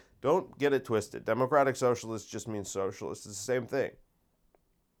 Democratic, don't get it twisted. Democratic socialist just means socialist. It's the same thing.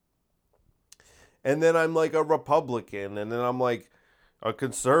 And then I'm like a Republican, and then I'm like a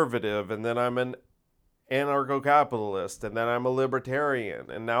conservative, and then I'm an anarcho-capitalist, and then I'm a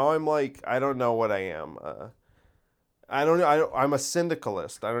libertarian, and now I'm like, I don't know what I am. I don't know. I'm a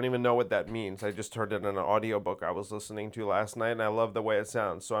syndicalist. I don't even know what that means. I just heard it in an audiobook I was listening to last night, and I love the way it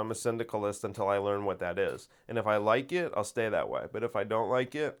sounds. So I'm a syndicalist until I learn what that is. And if I like it, I'll stay that way. But if I don't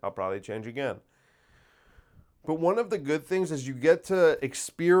like it, I'll probably change again. But one of the good things is you get to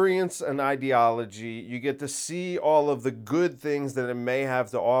experience an ideology. You get to see all of the good things that it may have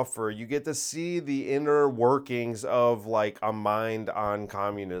to offer. You get to see the inner workings of like a mind on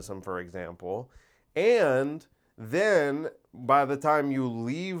communism, for example. And then by the time you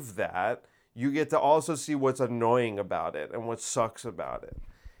leave that, you get to also see what's annoying about it and what sucks about it.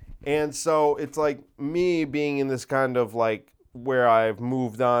 And so it's like me being in this kind of like where I've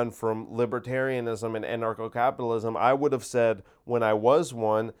moved on from libertarianism and anarcho-capitalism, I would have said when I was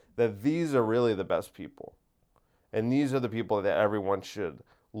one that these are really the best people. And these are the people that everyone should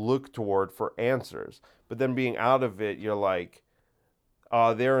look toward for answers. But then being out of it, you're like,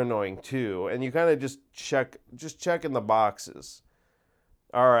 they're annoying too. And you kind of just checking the boxes.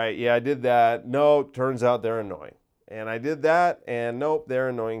 All right, yeah, I did that. No, turns out they're annoying. And I did that, and nope, they're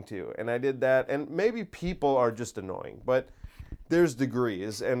annoying too. And I did that, and maybe people are just annoying, but there's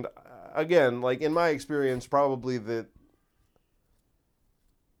degrees. And again, like in my experience, probably the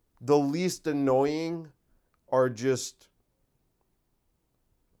least annoying are just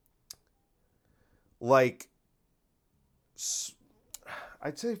like,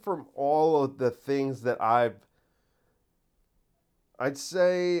 I'd say from all of the things that I'd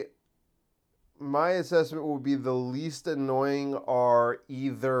say my assessment would be the least annoying are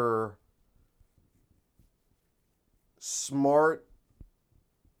either smart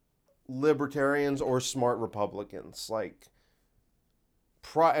libertarians or smart Republicans, like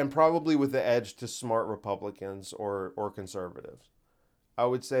and probably with the edge to smart Republicans or conservatives. I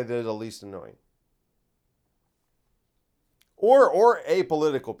would say they're the least annoying. Or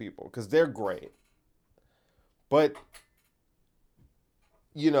apolitical people, because they're great. But,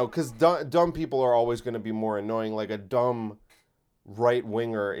 you know, because dumb people are always going to be more annoying. Like a dumb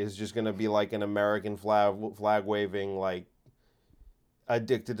right-winger is just going to be like an American flag-waving, like,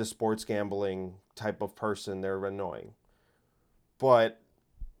 addicted to sports gambling type of person. They're annoying. But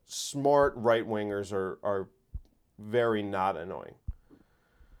smart right-wingers are very not annoying.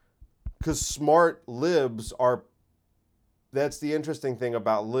 Because smart libs are... That's the interesting thing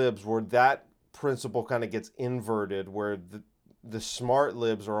about libs, where that principle kind of gets inverted, where the smart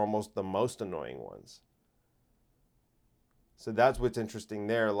libs are almost the most annoying ones. So that's what's interesting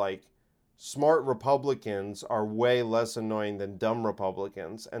there. Like, smart Republicans are way less annoying than dumb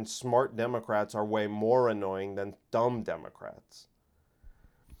Republicans, and smart Democrats are way more annoying than dumb Democrats.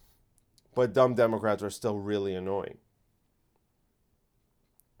 But dumb Democrats are still really annoying.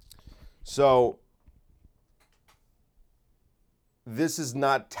 So this is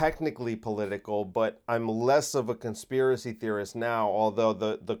not technically political, but I'm less of a conspiracy theorist now, although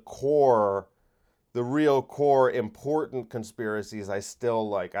the real core important conspiracies I still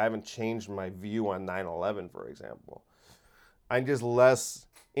like. I haven't changed my view on 9/11, for example. I'm just less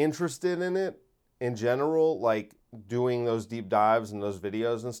interested in it in general, like doing those deep dives and those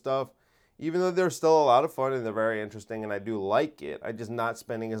videos and stuff. Even though they're still a lot of fun and they're very interesting and I do like it, I'm just not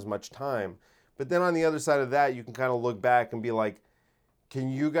spending as much time. But then on the other side of that, you can kind of look back and be like, can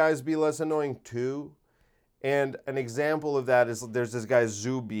you guys be less annoying too? And an example of that is there's this guy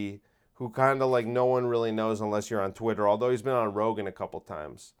Zuby who kind of like no one really knows unless you're on Twitter, although he's been on Rogan a couple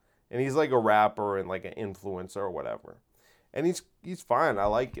times. And he's like a rapper and like an influencer or whatever. And he's fine. I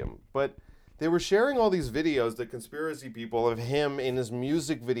like him. But they were sharing all these videos, the conspiracy people, of him in his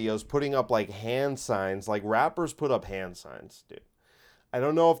music videos putting up like hand signs. Like rappers put up hand signs, dude. I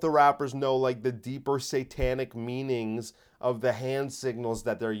don't know if the rappers know like the deeper satanic meanings of the hand signals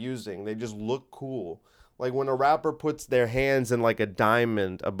that they're using. They just look cool. Like when a rapper puts their hands in like a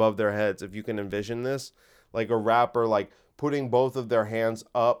diamond above their heads, if you can envision this, like a rapper like putting both of their hands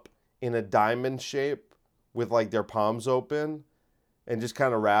up in a diamond shape with like their palms open and just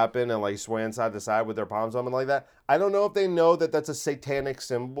kind of rapping and like swaying side to side with their palms open like that. I don't know if they know that that's a satanic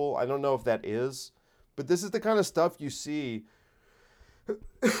symbol. I don't know if that is. But this is the kind of stuff you see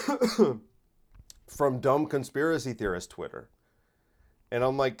from dumb conspiracy theorist Twitter. And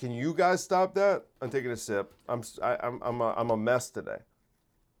I'm like, can you guys stop that? I'm taking a sip. I'm a mess today.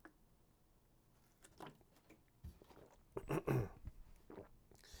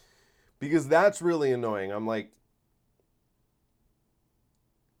 Because that's really annoying. I'm like,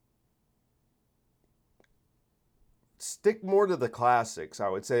 stick more to the classics, I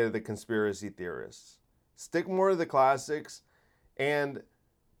would say to the conspiracy theorists. Stick more to the classics and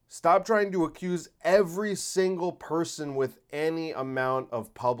stop trying to accuse every single person with any amount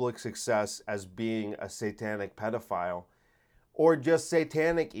of public success as being a satanic pedophile or just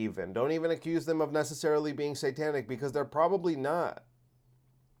satanic even. Don't even accuse them of necessarily being satanic because they're probably not.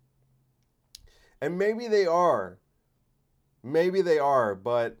 And maybe they are. Maybe they are,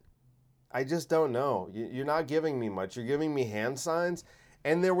 but I just don't know. You're not giving me much. You're giving me hand signs.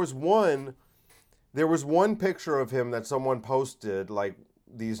 And there was one picture of him that someone posted, like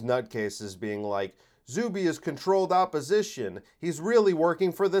these nutcases being like, Zuby is controlled opposition. He's really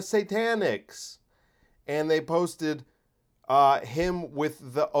working for the satanics. And they posted him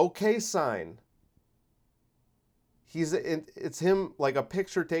with the OK sign. It's him, like a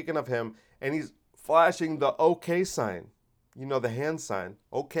picture taken of him, and he's flashing the OK sign. You know, the hand sign.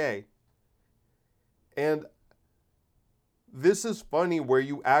 OK. And this is funny where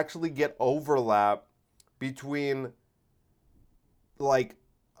you actually get overlap between like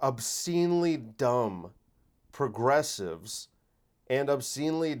obscenely dumb progressives and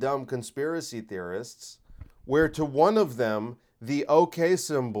obscenely dumb conspiracy theorists, where to one of them, the OK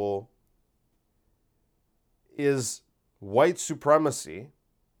symbol is white supremacy,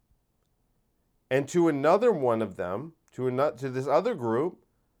 and to another one of them, to this other group,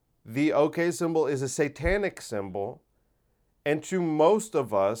 the OK symbol is a satanic symbol, and to most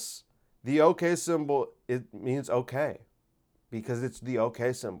of us, the OK symbol, it means okay, because it's the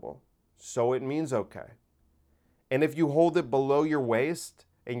OK symbol, so it means okay. And if you hold it below your waist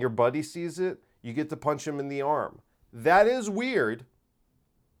and your buddy sees it, you get to punch him in the arm. That is weird.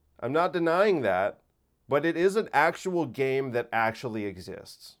 I'm not denying that, but it is an actual game that actually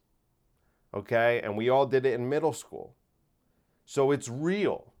exists. Okay? And we all did it in middle school. So it's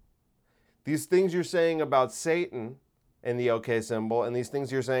real. These things you're saying about Satan and the OK symbol, and these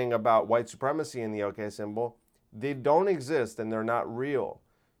things you're saying about white supremacy and the OK symbol, they don't exist and they're not real.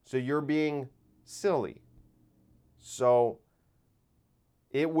 So you're being silly. So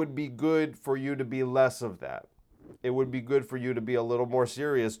it would be good for you to be less of that. It would be good for you to be a little more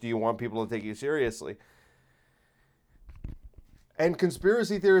serious. Do you want people to take you seriously? And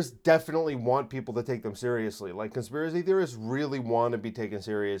conspiracy theorists definitely want people to take them seriously. Like, conspiracy theorists really want to be taken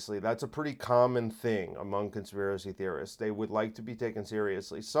seriously. That's a pretty common thing among conspiracy theorists. They would like to be taken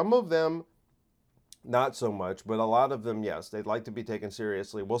seriously. Some of them, not so much, but a lot of them, yes, they'd like to be taken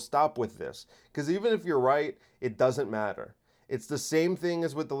seriously. We'll stop with this. Because even if you're right, it doesn't matter. It's the same thing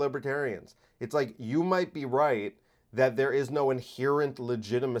as with the libertarians. It's like, you might be right that there is no inherent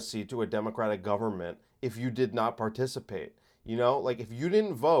legitimacy to a democratic government if you did not participate. You know, like if you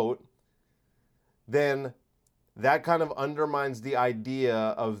didn't vote, then that kind of undermines the idea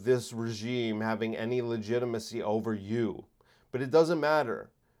of this regime having any legitimacy over you. But it doesn't matter,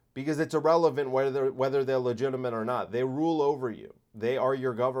 because it's irrelevant whether they're legitimate or not. They rule over you. They are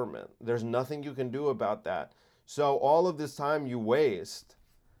your government. There's nothing you can do about that. So all of this time you waste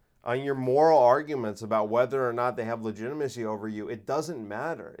on your moral arguments about whether or not they have legitimacy over you, it doesn't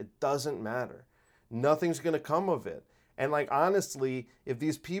matter. It doesn't matter. Nothing's going to come of it. And like, honestly, if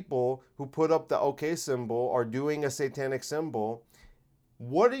these people who put up the OK symbol are doing a satanic symbol,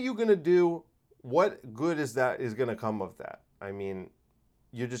 what are you going to do? What good is going to come of that? I mean,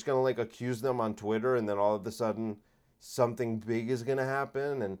 you're just going to like accuse them on Twitter, and then all of a sudden something big is going to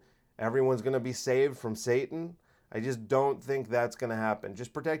happen and everyone's going to be saved from Satan? I just don't think that's going to happen.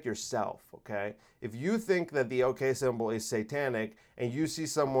 Just protect yourself, okay? If you think that the OK symbol is satanic and you see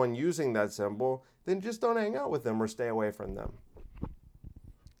someone using that symbol, then just don't hang out with them or stay away from them.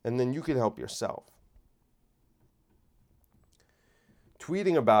 And then you can help yourself.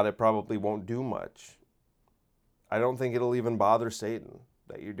 Tweeting about it probably won't do much. I don't think it'll even bother Satan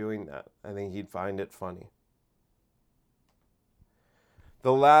that you're doing that. I think he'd find it funny.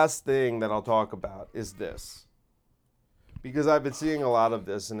 The last thing that I'll talk about is this, because I've been seeing a lot of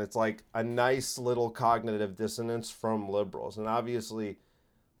this, and it's like a nice little cognitive dissonance from liberals. And obviously,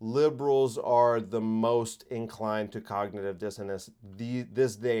 liberals are the most inclined to cognitive dissonance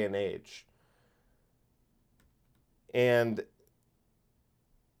this day and age. And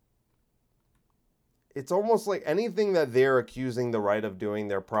it's almost like anything that they're accusing the right of doing,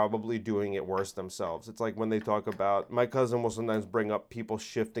 they're probably doing it worse themselves. It's like when they talk about, my cousin will sometimes bring up people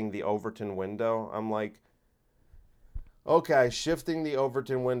shifting the Overton window. I'm like, okay, shifting the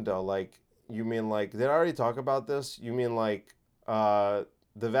Overton window. Like, you mean like, did I already talk about this? You mean like the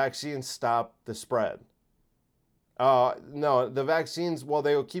vaccines stop the spread? No, the vaccines, well,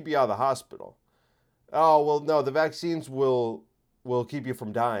 they will keep you out of the hospital. Oh, well, no, the vaccines will keep you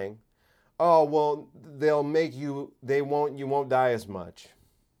from dying. Oh, well, you won't die as much.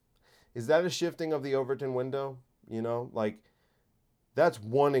 Is that a shifting of the Overton window? You know, like, that's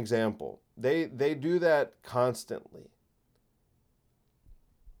one example. They do that constantly.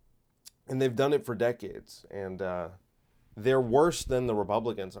 And they've done it for decades. And they're worse than the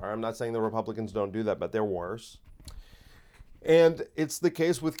Republicans are. I'm not saying the Republicans don't do that, but they're worse. And it's the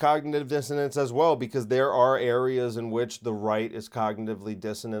case with cognitive dissonance as well, because there are areas in which the right is cognitively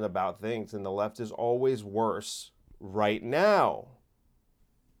dissonant about things, and the left is always worse right now.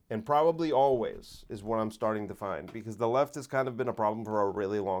 And probably always is what I'm starting to find, because the left has kind of been a problem for a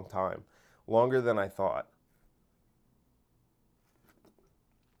really long time, longer than I thought.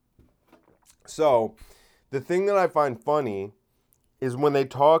 So, the thing that I find funny is when they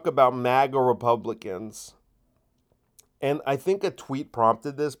talk about MAGA Republicans. And I think a tweet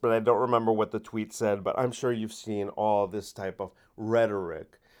prompted this, but I don't remember what the tweet said, but I'm sure you've seen all this type of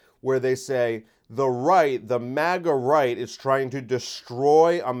rhetoric where they say the right, the MAGA right, is trying to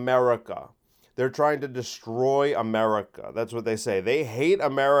destroy America. They're trying to destroy America. That's what they say. They hate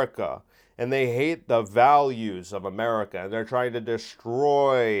America, and they hate the values of America, and they're trying to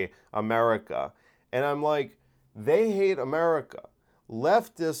destroy America. And I'm like, they hate America.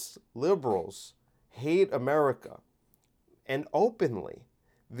 Leftist liberals hate America. And openly,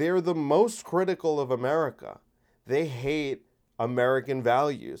 they're the most critical of America. They hate American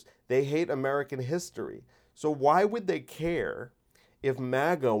values. They hate American history. So why would they care if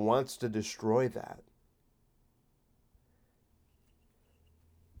MAGA wants to destroy that?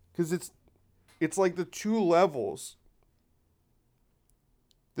 Because it's like the two levels.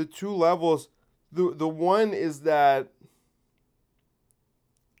 The two levels. The one is that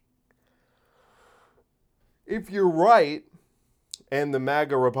if you're right, and the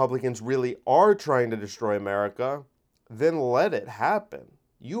MAGA Republicans really are trying to destroy America, then let it happen.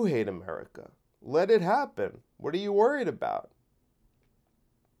 You hate America. Let it happen. What are you worried about?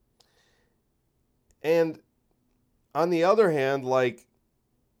 And on the other hand, like,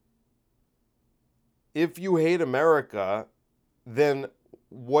 if you hate America, then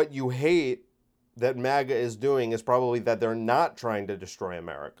what you hate that MAGA is doing is probably that they're not trying to destroy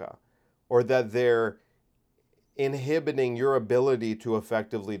America, or that they're inhibiting your ability to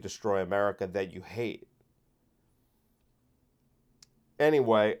effectively destroy America that you hate.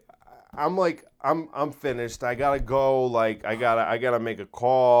 Anyway, I'm finished. I gotta go. Like, I gotta make a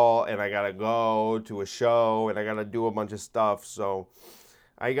call, and I gotta go to a show, and I gotta do a bunch of stuff. So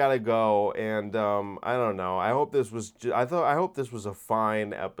I gotta go, and I don't know. I hope this was I hope this was a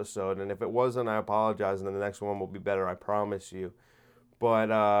fine episode, and if it wasn't, I apologize, and the next one will be better. I promise you. But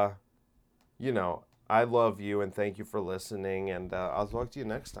you know, I love you, and thank you for listening, and I'll talk to you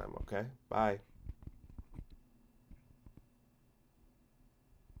next time, okay? Bye.